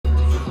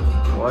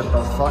What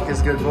the fuck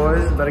is good,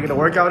 boys? Better get a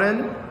workout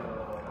in.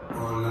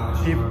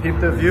 Peep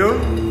the view.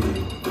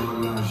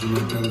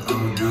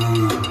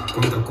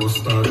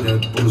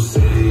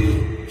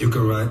 You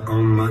can ride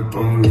on my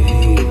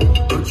pony.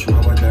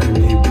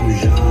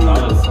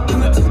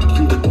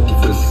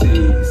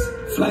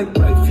 Fly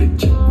private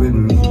jet with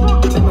me.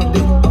 Tell my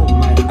dick on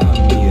my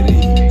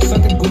Amiri.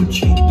 Suck a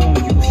Gucci, don't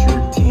use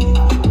your teeth.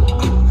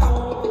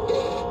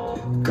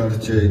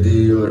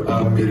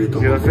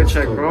 Get a fit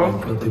check, bro.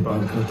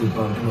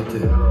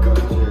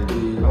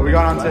 What we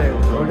got on today?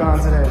 What we got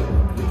on today?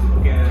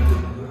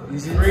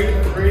 Easy? Free?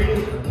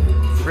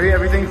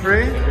 Everything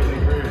free? Everything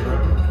free, bro.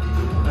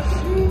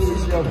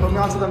 Yo, put me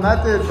onto the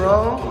method,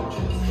 bro.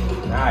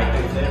 Nah, I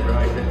couldn't say, bro.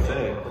 I couldn't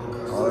say.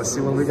 Oh, let's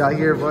see what we got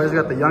here, boys. We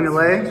got the Young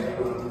LA.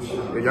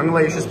 Yo, Young LA,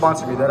 you should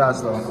sponsor me, dead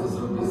ass though.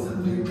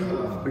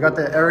 We got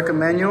the Eric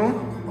Emanuel.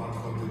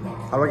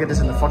 How do I get this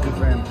in the fucking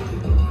frame?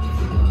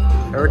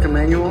 Eric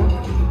Emanuel.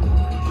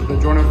 The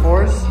Jordan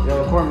 4s.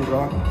 Yo, record me,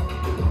 bro.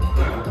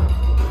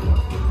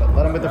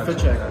 Let him get the fit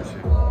check.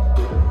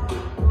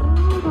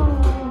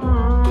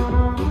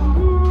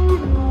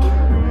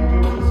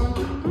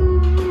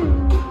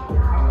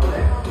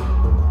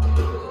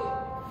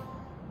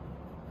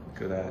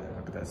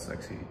 Look at that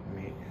sexy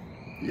meat.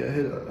 Yeah,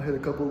 hit a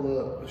couple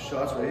of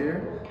shots right here.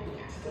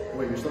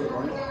 Wait, you're still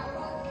recording?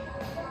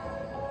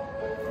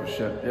 Oh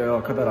shit. Yeah,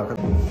 I'll cut that out.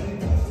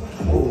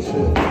 Oh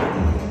shit.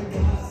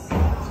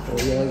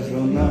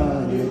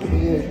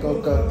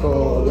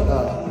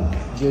 Coca-Cola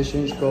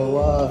 10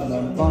 koła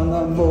nam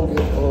Pana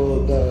mogę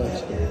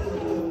oddać.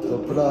 To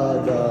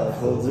prawda,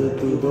 chodzę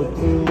tu do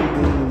klubu.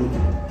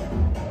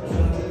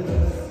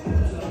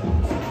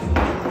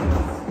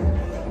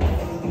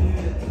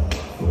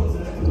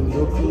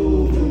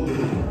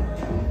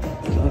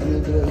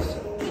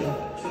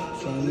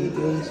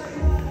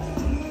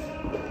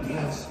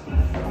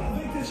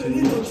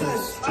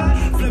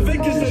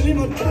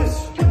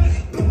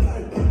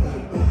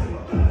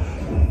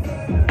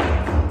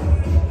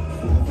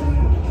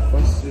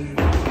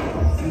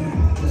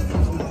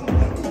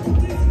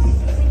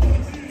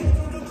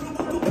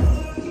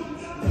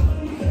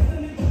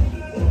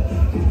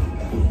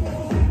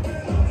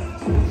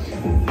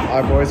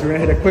 Alright boys, we're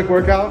gonna hit a quick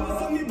workout.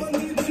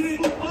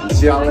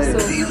 See y'all later.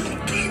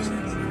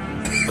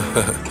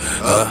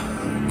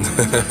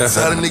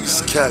 Side of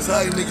niggas cat.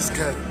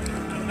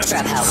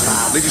 Trap house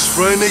vibe. Niggas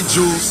spraying they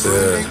jewels.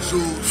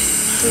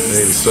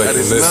 Ain't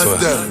expecting this one.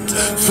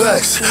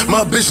 Facts.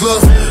 My bitch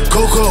love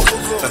Coco.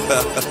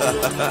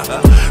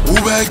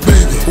 Woo back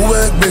baby.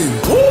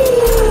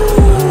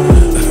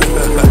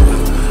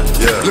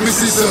 Yeah. Let me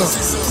see some.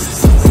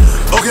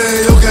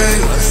 Okay.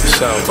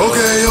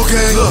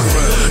 Look,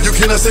 you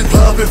cannot say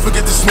pop and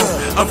forget the smoke.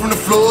 I'm from the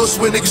floors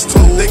where niggas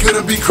told they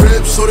couldn't be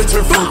cribs, so they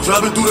turn folk.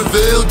 Driving through the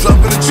veil,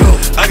 dropping a joke.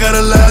 I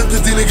gotta laugh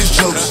at these niggas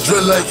jokes.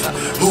 Drill like,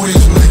 who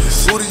these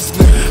niggas?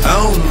 I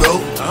don't know.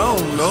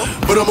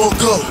 But I'm on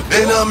go,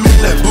 and I'm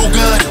in that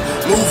Bugatti,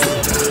 moving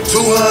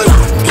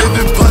 200,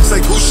 giving pucks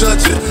like who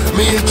shot you?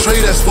 Me and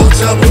Trey, that's 4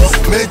 choppers.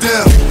 Man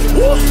down.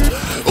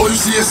 All you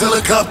see is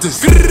helicopters,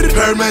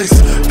 paramedics,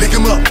 pick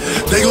him up,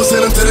 they gon'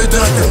 send him to the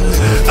doctor.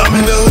 I'm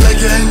in the hood like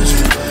an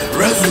engine,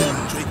 revving,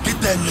 get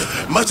that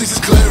nigga. My chicks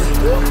is clearing,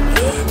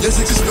 your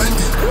chicks is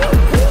spending,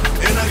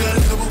 and I got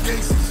a couple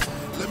cases,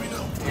 let me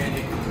know.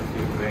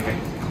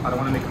 I don't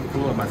want to make a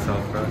fool of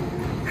myself, bro.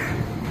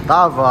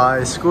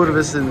 Dawaj,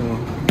 skurwysynu.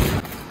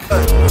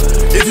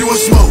 If you want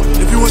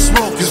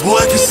smoke, cause boy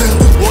I can send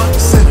them,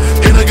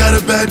 and I got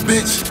a bad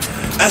bitch,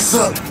 ass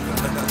up,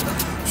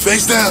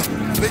 face down.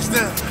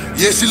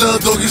 Yeah, she love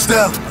doggy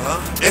style,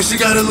 and she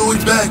got a Louis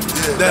bag,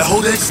 that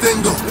whole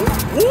extendo.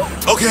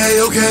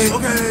 Okay.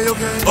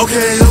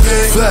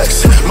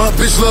 Flex, my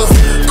bitch love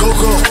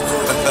Coco.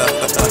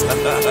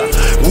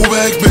 Woo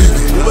back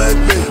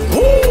baby.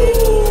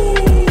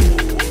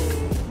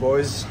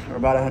 Boys, we're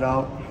about to head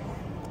out.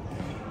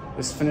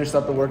 Just finished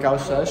up the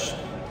workout sesh.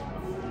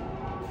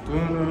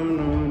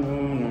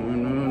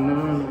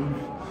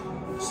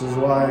 This is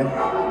what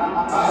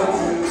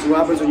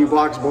happens when you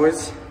box,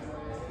 boys.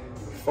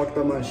 Fucked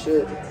up my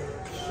shit.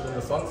 The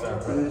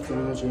sunset, bro.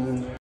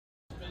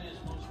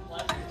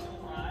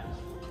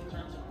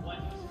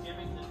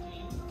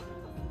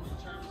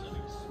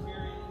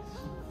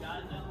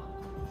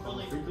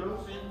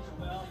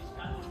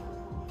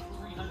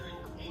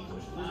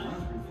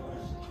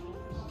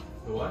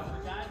 What?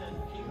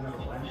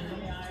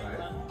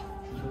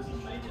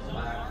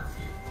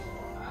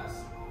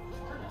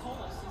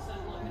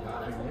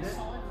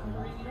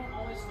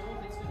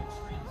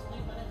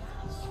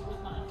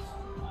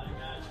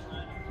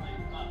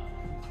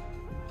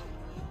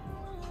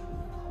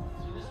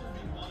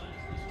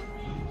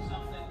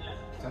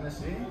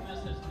 Tennessee?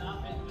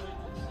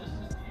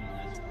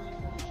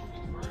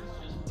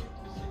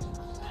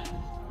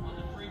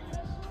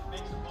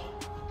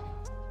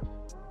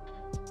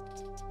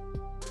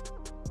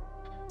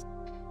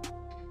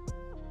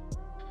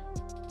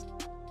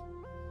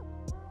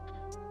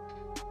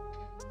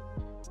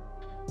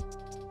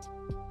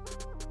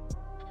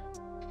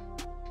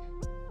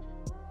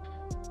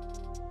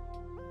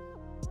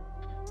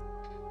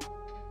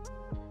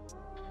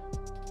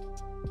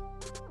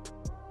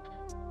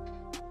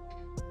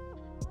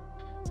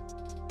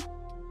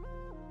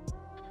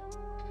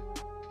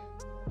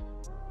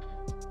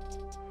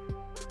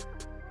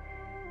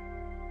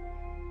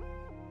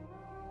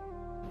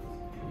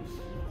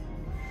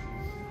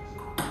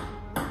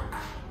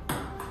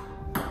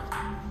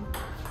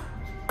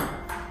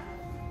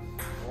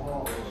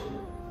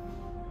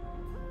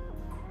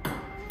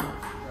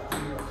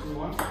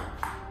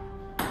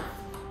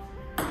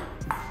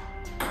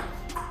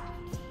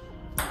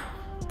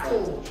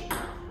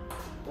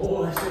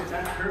 shit,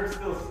 that curve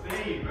still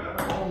stayed, bro.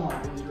 Oh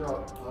my goodness, you're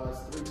up. It's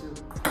 3-2.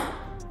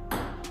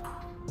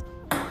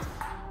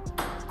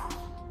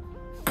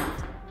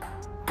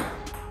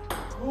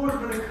 Oh, it's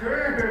gonna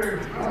curve.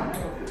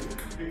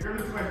 It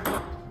curved to my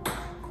foot.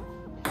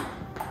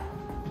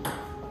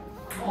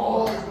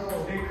 Oh, let's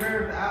go. It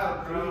curved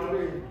out, bro.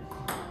 3-3.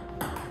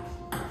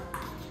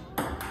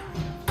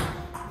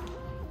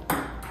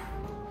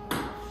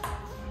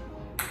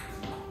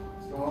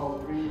 Let's go.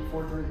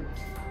 4-3.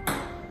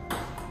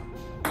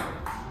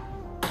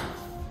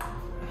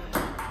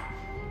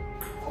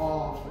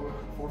 Oh,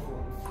 4-4.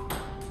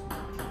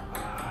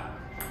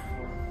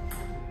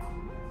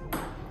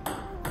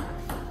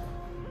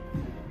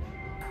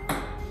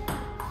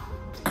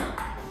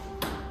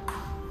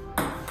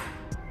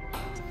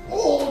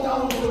 Oh, that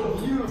was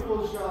a beautiful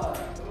shot.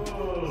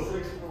 Oh.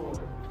 6-4.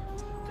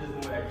 There's no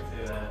way I can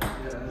say that.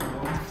 Yeah, that's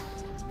one.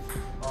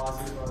 Oh,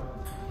 6-5.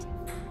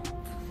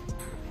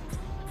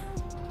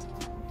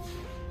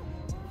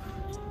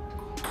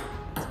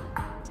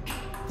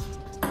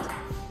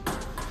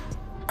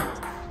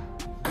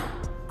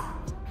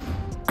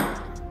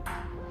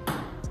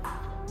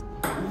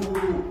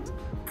 Ooh.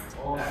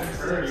 Oh, That's 6-6.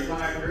 curve. You saw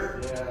that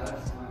curve? Yeah, that's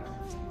nice.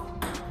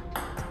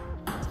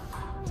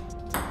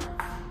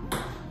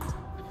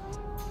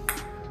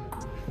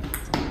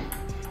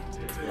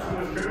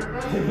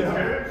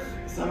 Yeah.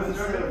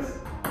 7-6.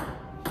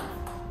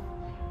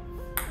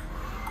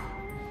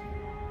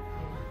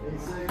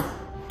 8-6.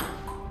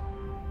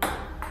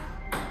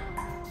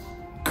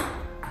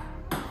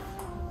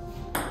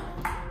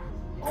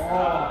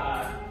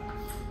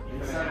 You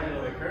gotta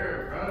handle the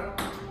curve, bro.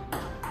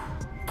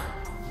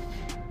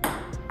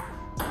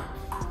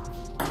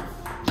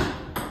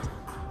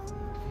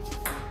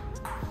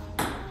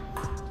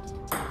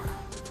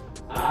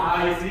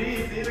 Ah,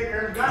 see the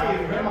curve got you,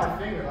 Hit bro. my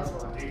finger, that's why.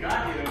 It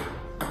got you.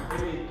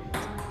 Maybe.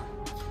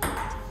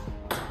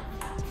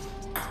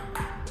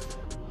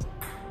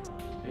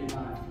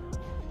 8-9.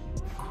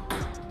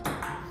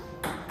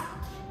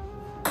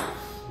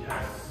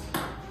 Yes.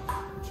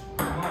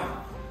 Come on.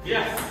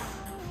 Yes.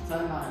 10-9.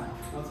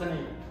 No,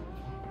 10-8.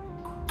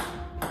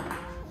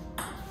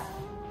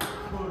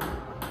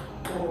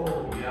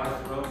 Oh. Yeah,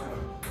 that's close.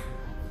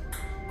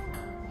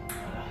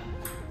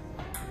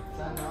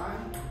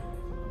 10-9.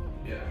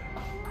 Yeah.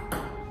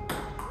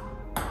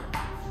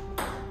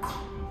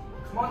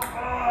 Come on.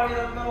 Oh, you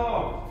don't know.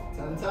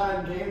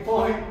 10-10. Game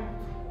point.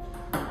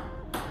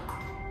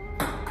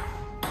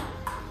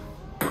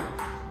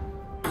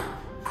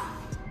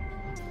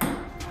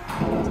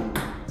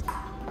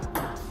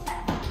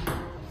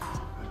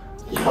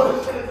 Yo,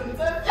 this shit is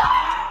intense.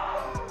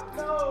 Yeah!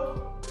 No!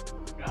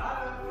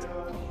 Got it.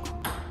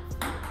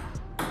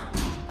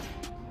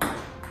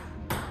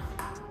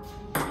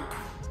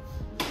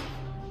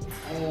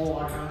 Oh, I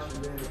got you,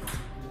 baby.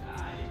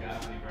 Ah, you got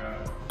me, bro.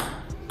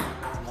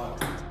 Come on.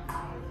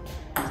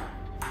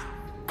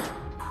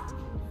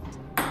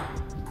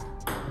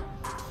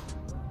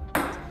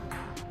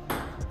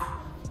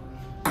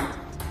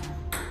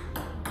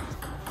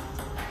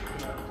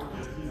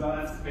 He's on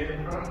that spin,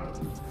 bro.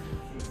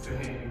 It's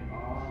insane.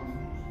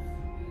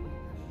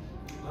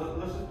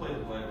 Let's just play the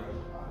play, bro.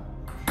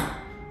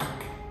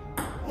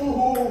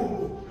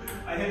 Ooh!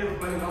 I hit it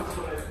with my knuckles,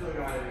 but I still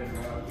got it in,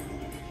 bro.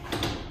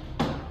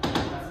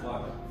 That's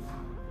luck.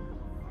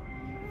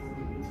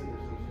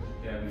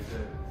 Yeah, we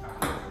should.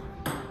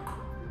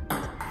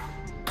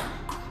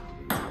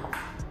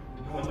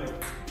 No one, like,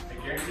 I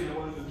guarantee no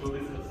one in this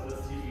building says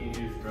TV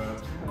news, bro.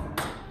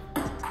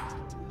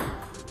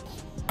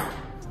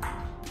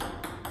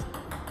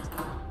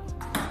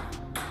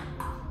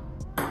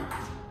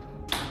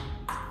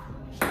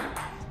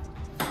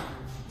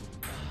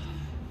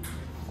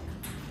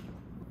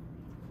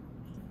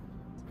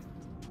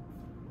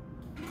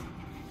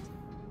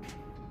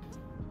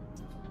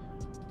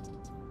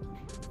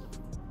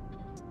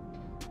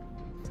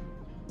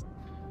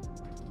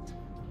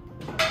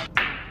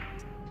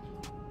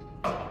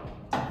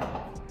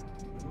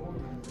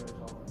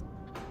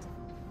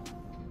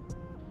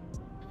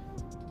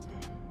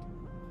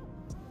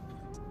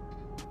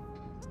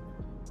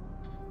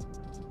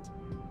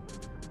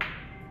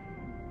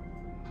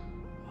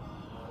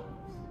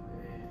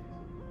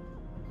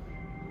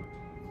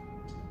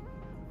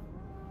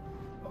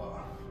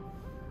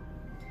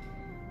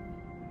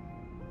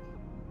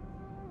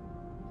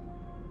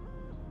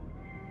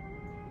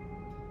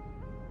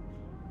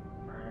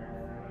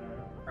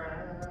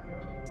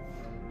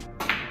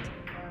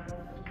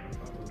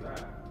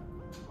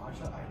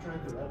 I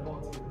tried the red ball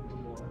to get the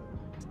blue ball.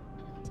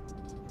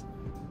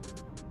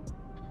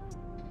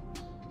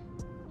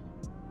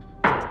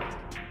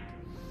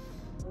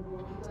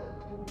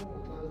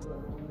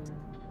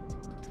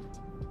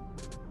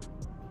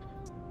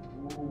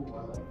 Ooh, I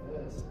like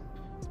this.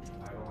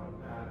 I don't want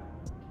that.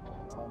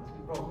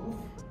 Bro,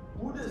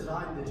 who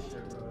designed this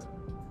shit, bro?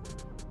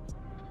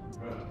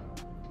 Bro.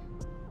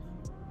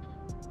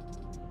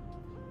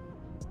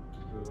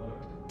 Good luck.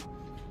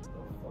 The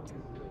fuck is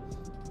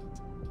this?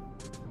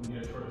 You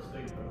need a short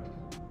stick, bro.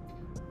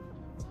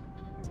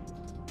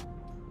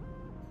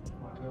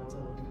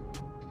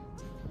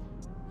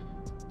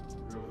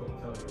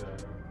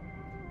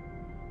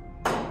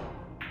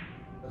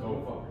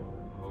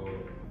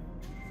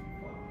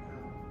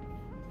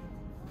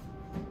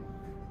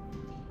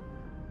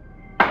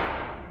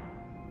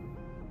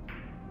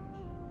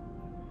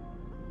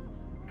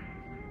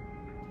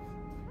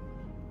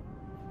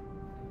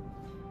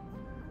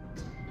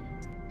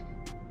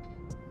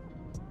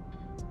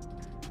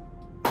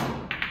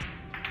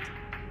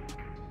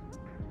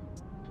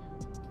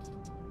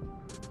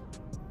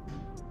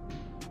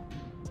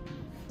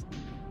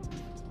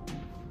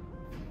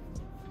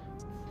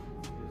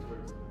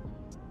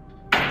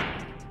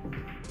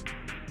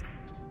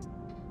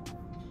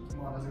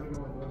 was gonna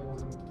go with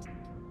levels and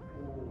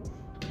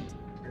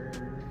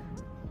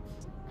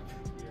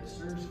yes,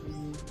 sir,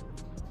 ski.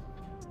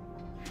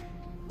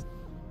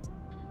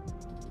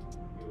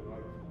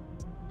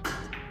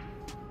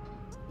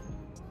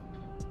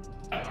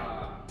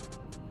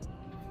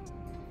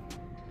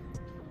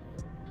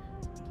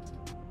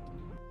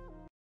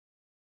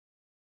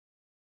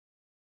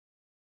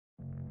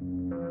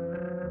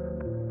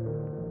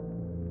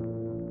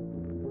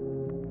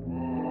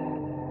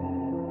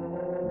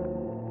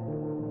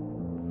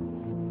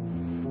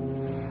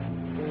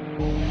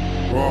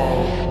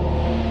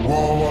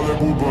 Wow, ale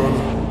bubel.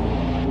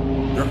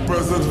 Jak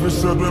PZ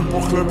wyszedłem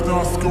po chlebnie,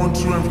 a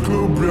skończyłem w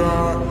klubie.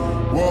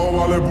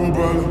 Wow, ale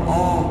bubel,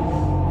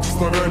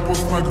 Wstawiaj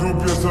post na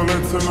grupie, że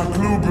lecę na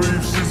kluby i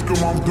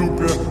wszystko mam w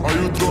dupie. A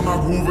jutro na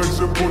główek,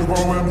 że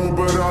porwałem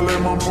Uber, ale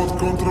mam pod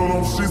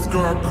kontrolą wszystko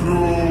jak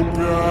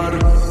krupier.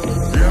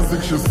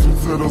 Język się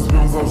suce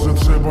rozwiązał, że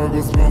trzeba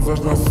go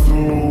związać na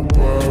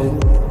supeł.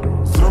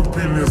 Wzrok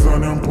pilnie za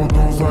nią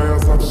podąża, ja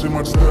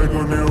zatrzymać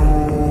tego nie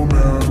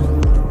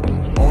umiem.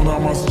 Ona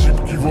ma z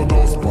cipki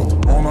wodospad,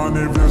 ona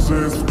nie wie, że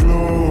jest w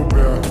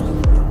klubie.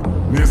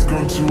 Nie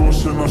skończyło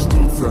się na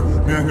sztuce,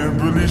 nie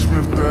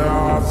byliśmy w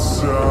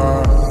teatrze.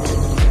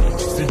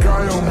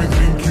 Stikają mi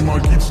drinki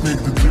magicznie,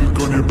 gdy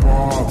tylko nie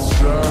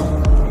patrzę.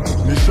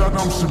 Nie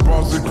siadam przy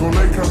barze,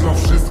 kolejka dla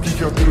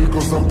wszystkich, ja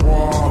tylko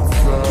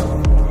zapłacę.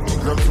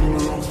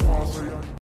 Gratulując